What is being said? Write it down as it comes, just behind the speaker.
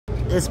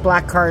this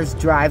black car is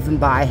driving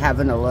by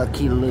having a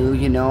looky-loo,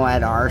 you know,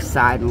 at our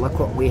side, and look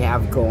what we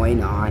have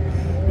going on,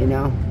 you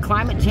know.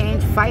 Climate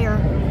change, fire.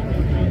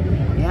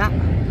 Yeah.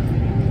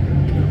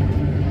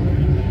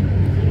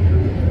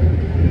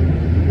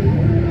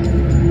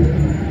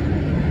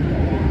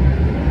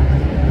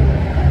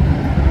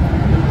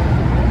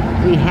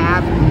 We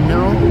have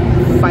no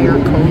fire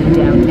code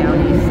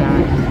downtown east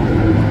side.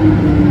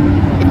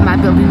 If my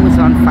building was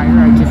on fire,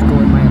 I'd just go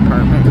in my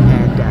apartment and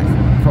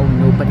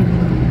phone nobody.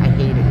 I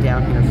hate it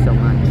down here so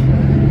much.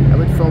 I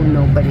would phone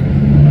nobody.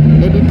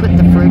 Maybe put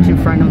the fridge in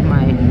front of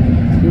my,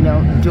 you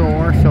know,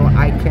 door so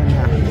I can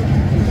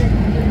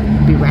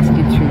be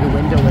rescued through the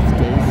window with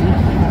Daisy.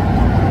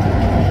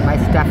 My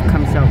stuff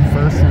comes out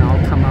first and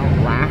I'll come out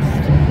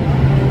last.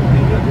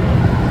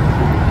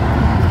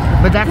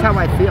 But that's how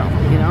I feel,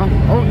 you know?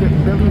 Oh, the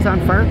building's on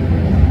fire?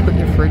 Put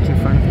your fridge in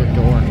front of the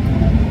door.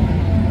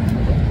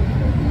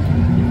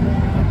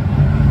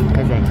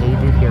 Because I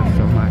hate it here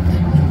so much.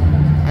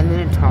 And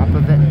then on top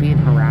of it, being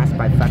harassed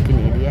by fucking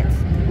idiots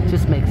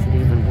just makes it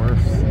even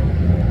worse.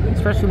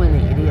 Especially when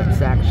the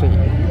idiots actually,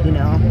 you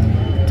know,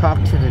 talk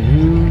to the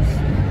news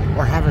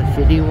or have a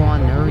video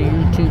on their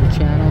YouTube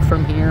channel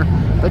from here,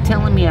 but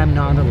telling me I'm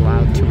not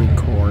allowed to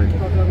record.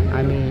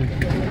 I mean,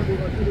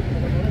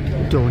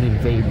 don't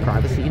invade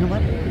privacy. You know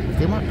what? If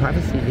they want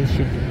privacy, they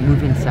should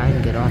move inside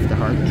and get off the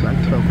hard drug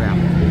program.